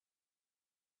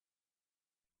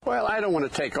Well, I don't want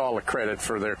to take all the credit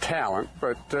for their talent,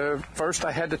 but first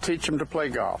I had to teach them to play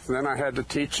golf. Then I had to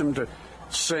teach them to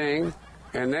sing,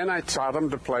 and then I taught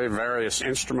them to play various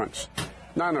instruments,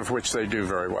 none of which they do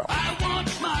very well. I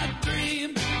want my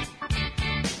dream.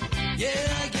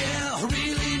 Yeah,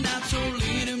 really not so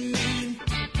lean and mean.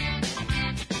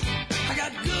 I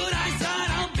got good eyesight,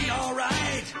 I'll be all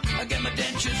right. I get my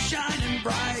dentures shining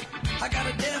bright. I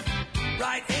got a deaf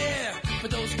right ear for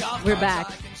those golf. We're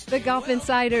back. The Golf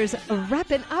Insiders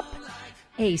wrapping up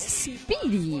a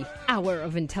speedy hour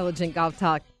of intelligent golf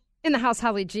talk. In the house,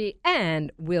 Holly G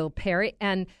and Will Perry.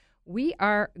 And we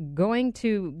are going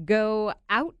to go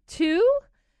out to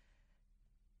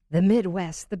the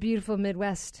Midwest, the beautiful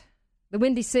Midwest, the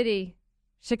Windy City,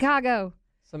 Chicago.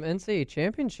 Some NCAA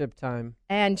Championship time.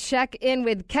 And check in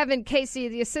with Kevin Casey,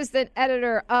 the assistant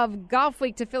editor of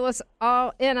GolfWeek, to fill us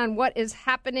all in on what is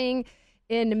happening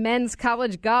in men's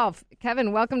college golf.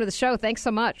 Kevin, welcome to the show. Thanks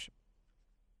so much.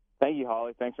 Thank you,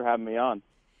 Holly. Thanks for having me on.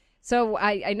 So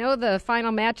I know the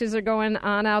final matches are going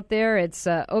on out there. It's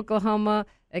Oklahoma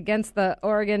against the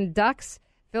Oregon Ducks.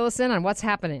 Fill us in on what's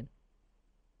happening.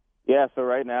 Yeah, so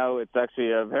right now it's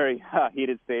actually a very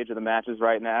heated stage of the matches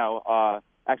right now.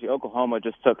 Actually, Oklahoma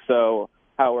just took how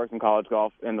it works in college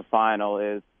golf in the final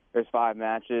is there's 5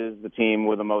 matches. The team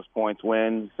with the most points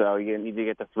wins, so you need to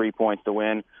get to 3 points to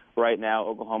win. Right now,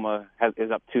 Oklahoma is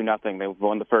up 2-0. They've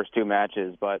won the first 2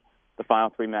 matches, but the final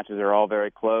 3 matches are all very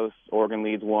close. Oregon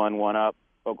leads 1 up.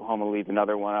 Oklahoma leads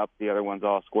another 1 up. The other one's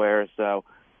all square. So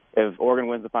if Oregon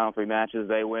wins the final 3 matches,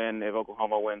 they win. If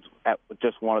Oklahoma wins at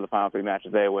just one of the final 3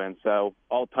 matches, they win. So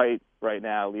all tight right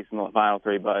now, at least in the final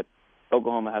 3, but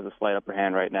Oklahoma has a slight upper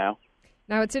hand right now.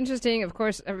 Now, it's interesting. Of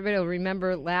course, everybody will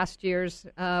remember last year's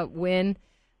win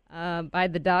by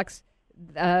the Ducks.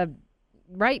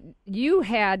 Right, you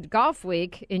had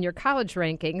GolfWeek in your college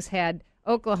rankings, had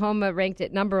Oklahoma ranked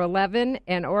at number 11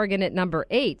 and Oregon at number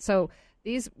 8. So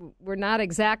these were not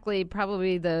exactly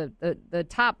probably the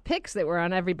top picks that were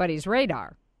on everybody's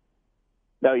radar.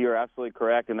 No, you're absolutely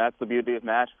correct, and that's the beauty of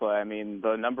match play. I mean,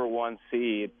 the number 1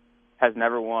 seed has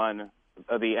never won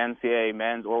the NCAA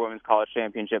men's or women's college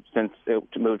championship since it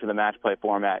moved to the match play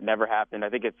format. Never happened. I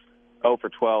think it's 0 for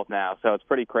 12 now, so it's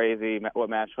pretty crazy what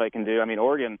match play can do. I mean,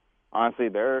 Oregon, honestly,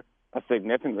 they're a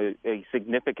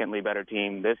significantly better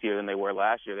team this year than they were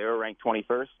last year. They were ranked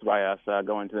 21st by us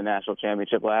going to the national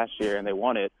championship last year, and they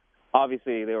won it.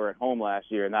 Obviously, they were at home last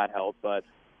year, and that helped, but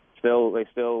they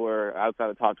still were outside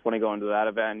the top 20 going to that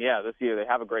event. Yeah, this year they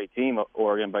have a great team,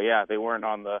 Oregon, but yeah, they weren't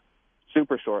on the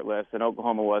super short list, and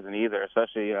Oklahoma wasn't either,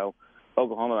 especially,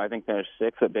 Oklahoma, I think, finished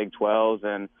 6th at Big 12s,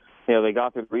 and, they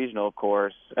got through the regional, of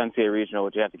course, NCAA regional,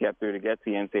 which you have to get through to get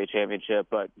to the NCAA championship,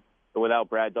 but without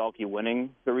Brad Dahlke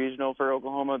winning the regional for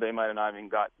Oklahoma, they might have not even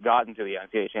gotten to the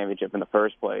NCAA championship in the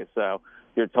first place. So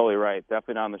you're totally right.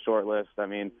 Definitely not on the short list. I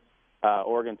mean,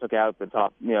 Oregon took out the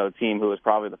top, team who was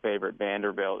probably the favorite,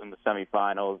 Vanderbilt, in the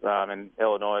semifinals, and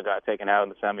Illinois got taken out in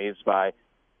the semis by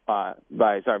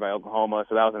Oklahoma.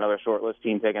 So that was another short list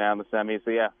team taken out in the semis.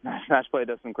 So yeah, match play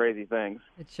does some crazy things.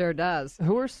 It sure does.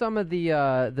 Who are some of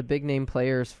the big name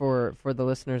players for the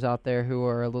listeners out there who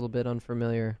are a little bit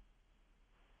unfamiliar?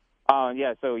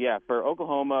 For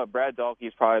Oklahoma, Brad Dahlke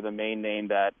is probably the main name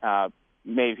that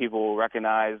maybe people will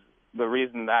recognize. The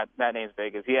reason that name's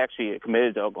big is he actually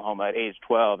committed to Oklahoma at age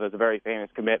 12. It was a very famous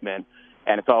commitment,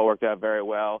 and it's all worked out very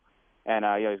well. And,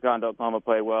 he's gone to Oklahoma,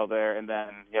 played well there. And then,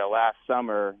 last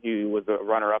summer he was the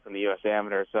runner-up in the U.S.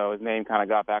 Amateur, so his name kind of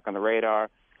got back on the radar.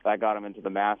 That got him into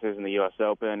the Masters and the U.S.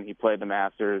 Open. He played the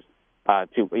Masters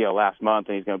last month,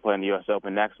 and he's going to play in the U.S.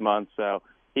 Open next month. So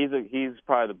he's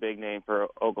probably the big name for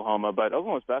Oklahoma. But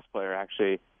Oklahoma's best player,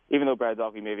 actually, even though Brad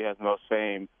Dahlke maybe has the most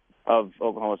fame of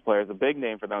Oklahoma's players, the big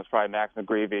name for them is probably Max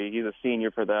McGreevy. He's a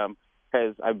senior for them.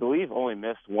 Has, I believe, only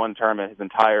missed one tournament his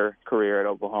entire career at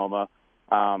Oklahoma,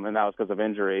 and that was because of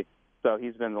injury. So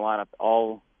he's been in the lineup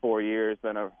all 4 years,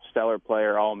 been a stellar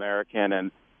player, All-American,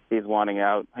 and he's wanting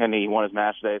out. And he won his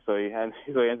match today, so he ends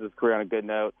his career on a good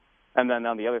note. And then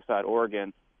on the other side,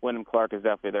 Oregon, Wyndham Clark is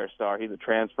definitely their star. He's a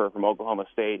transfer from Oklahoma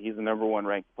State. He's the number 1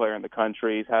 ranked player in the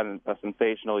country. He's had a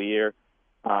sensational year.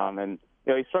 And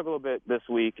he struggled a bit this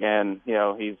week, and,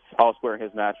 he's all square in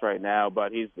his match right now,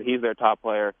 but he's their top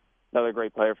player. Another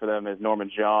great player for them is Norman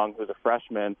Zhang, who's a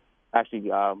freshman.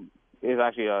 He's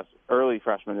actually a early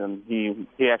freshman, and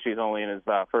he actually is only in his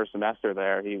first semester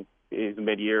there. He's a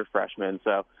mid-year freshman,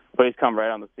 but he's come right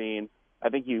on the scene. I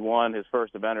think he won his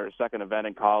first event or his second event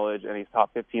in college, and he's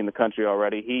top 15 in the country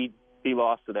already. He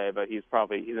lost today, but he's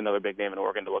another big name in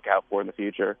Oregon to look out for in the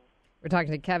future. We're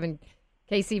talking to Kevin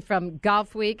Casey from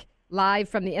GolfWeek. live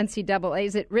from the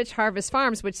NCAA's at Rich Harvest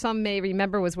Farms, which some may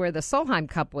remember was where the Solheim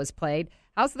Cup was played.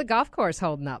 How's the golf course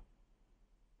holding up?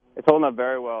 It's holding up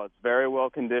very well. It's very well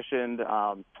conditioned.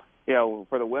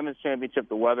 For the women's championship,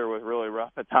 the weather was really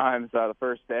rough at times. The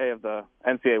first day of the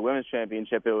NCAA women's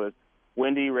championship, it was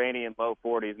windy, rainy, and low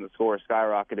 40s, and the score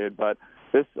skyrocketed. But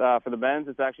this, for the men's,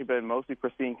 it's actually been mostly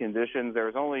pristine conditions. There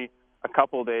was only a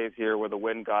couple of days here where the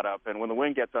wind got up, and when the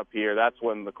wind gets up here, that's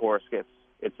when the course gets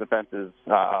its defenses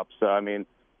up. So,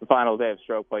 the final day of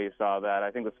stroke play, you saw that.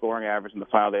 I think the scoring average in the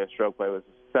final day of stroke play was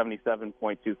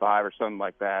 77.25 or something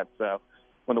like that. So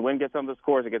when the wind gets on this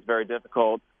course, it gets very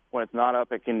difficult. When it's not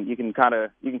up, you can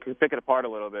pick it apart a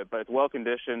little bit, but it's well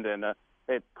conditioned and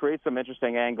it creates some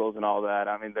interesting angles and all that.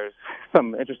 There's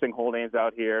some interesting hole names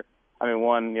out here.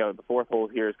 One, the fourth hole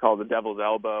here is called the Devil's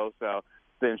Elbow, so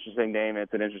it's an interesting name.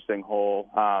 It's an interesting hole,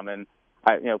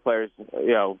 players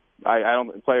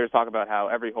talk about how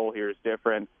every hole here is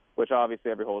different, which obviously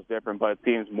every hole is different, but it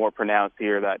seems more pronounced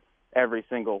here that every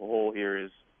single hole here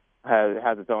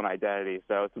has its own identity.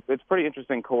 So it's a pretty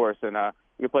interesting course, and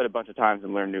you played a bunch of times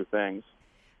and learn new things.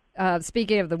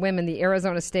 Speaking of the women, the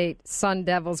Arizona State Sun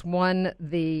Devils won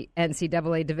the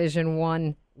NCAA Division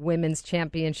I Women's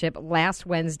Championship last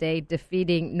Wednesday,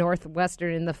 defeating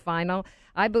Northwestern in the final.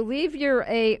 I believe you're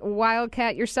a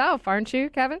Wildcat yourself, aren't you,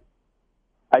 Kevin?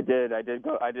 I did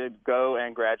go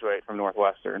and graduate from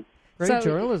Northwestern. Great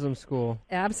journalism school.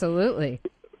 Absolutely.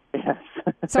 Yes.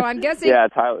 So I'm guessing. Yeah,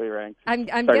 it's highly ranked.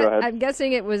 I'm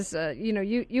guessing it was.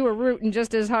 You were rooting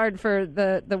just as hard for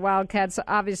the Wildcats.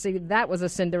 Obviously, that was a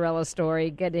Cinderella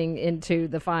story, getting into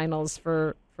the finals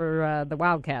for the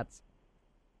Wildcats.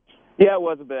 Yeah, it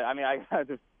was a bit. I'm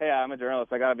a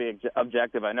journalist. I got to be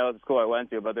objective. I know the school I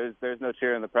went to, but there's no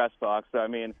cheer in the press box. So,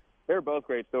 they were both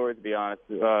great stories, to be honest.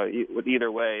 With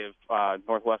either way, if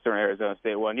Northwestern or Arizona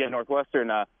State won. Yeah, Northwestern.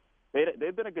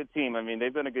 They've been a good team.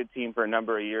 They've been a good team for a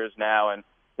number of years now, and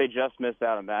they just missed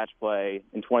out on match play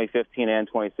in 2015 and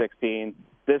 2016.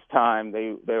 This time,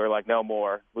 they were like, no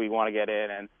more. We want to get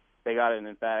in, and they got in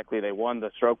emphatically. They won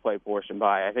the stroke play portion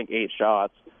by, I think, 8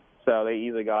 shots. So they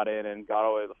easily got in and got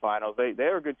all the way to the finals. They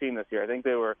were a good team this year. I think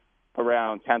they were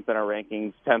around 10th in our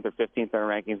rankings, 10th or 15th in our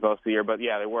rankings most of the year. But,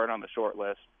 yeah, they weren't on the short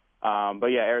list.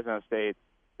 Arizona State,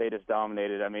 they just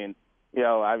dominated. You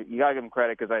got to give them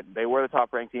credit because they were the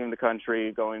top-ranked team in the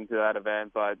country going to that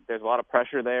event, but there's a lot of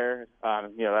pressure there.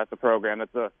 That's a program.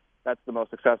 That's the most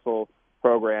successful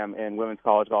program in women's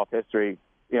college golf history,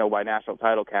 by national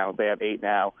title count. They have 8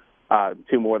 now,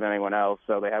 2 more than anyone else,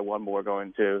 so they had 1 more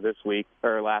going to this week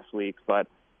or last week. But,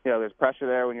 there's pressure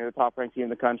there when you're the top-ranked team in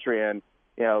the country, and,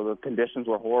 the conditions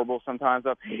were horrible sometimes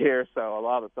up here, so a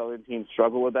lot of the southern teams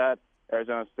struggle with that.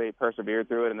 Arizona State persevered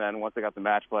through it, and then once they got the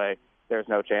match play, there's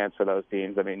no chance for those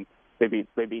teams. They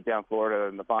beat down Florida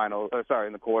in the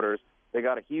in the quarters. They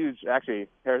got a huge. Actually,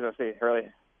 Arizona State really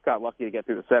got lucky to get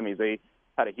through the semis. They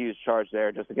had a huge charge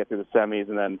there just to get through the semis,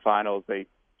 and then finals they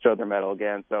showed their mettle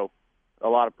again. So a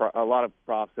lot of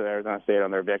props to Arizona State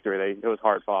on their victory. It was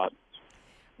hard fought.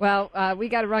 Well, we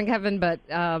got to run, Kevin, but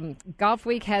Golf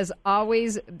Week has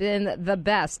always been the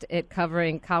best at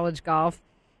covering college golf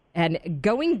and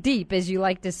going deep, as you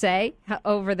like to say,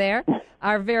 over there.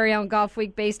 Our very own Golf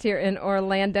Week based here in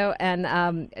Orlando, and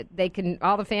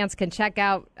all the fans can check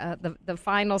out the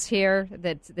finals here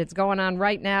that's going on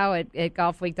right now at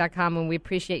golfweek.com, and we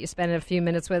appreciate you spending a few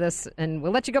minutes with us, and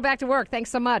we'll let you go back to work. Thanks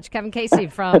so much. Kevin Casey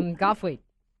from Golf Week.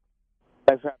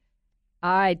 Thanks for having me.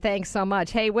 All right, thanks so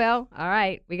much. Hey, Will, all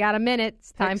right, we got a minute.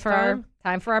 It's time for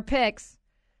our picks,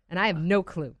 and I have no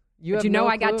clue.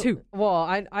 I got 2.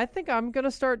 Well, I think I'm gonna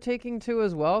start taking 2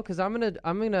 as well because I'm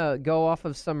gonna go off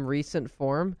of some recent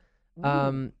form.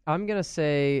 I'm gonna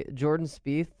say Jordan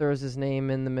Spieth throws his name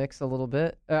in the mix a little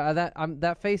bit.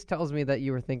 That face tells me that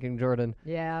you were thinking Jordan.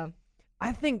 Yeah.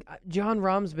 I think John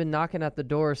Rahm's been knocking at the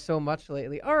door so much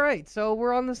lately. All right, so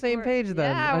we're on the same page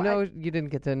then. Yeah, I know you didn't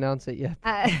get to announce it yet.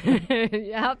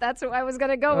 Yeah, that's what I was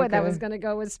going to go with. I was going to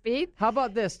go with Spieth. How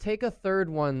about this? Take a third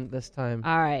one this time.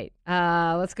 All right,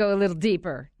 let's go a little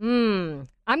deeper. I'm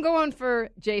going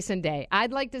for Jason Day.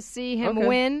 I'd like to see him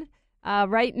win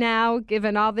right now,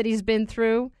 given all that he's been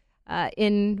through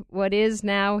in what is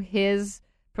now his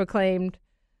proclaimed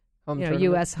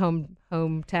U.S. hometown.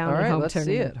 All right, home let's tournament.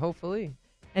 see it, hopefully.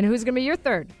 And who's going to be your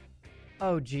third?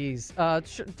 Oh, geez.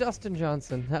 Dustin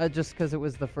Johnson, just because it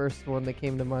was the first one that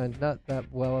came to mind. Not that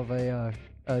well of a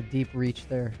deep reach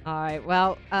there. All right,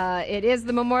 well, it is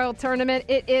the Memorial Tournament.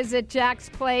 It is at Jack's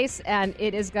Place, and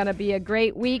it is going to be a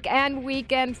great week and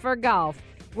weekend for golf.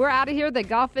 We're out of here, the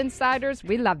Golf Insiders.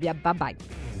 We love you. Bye-bye.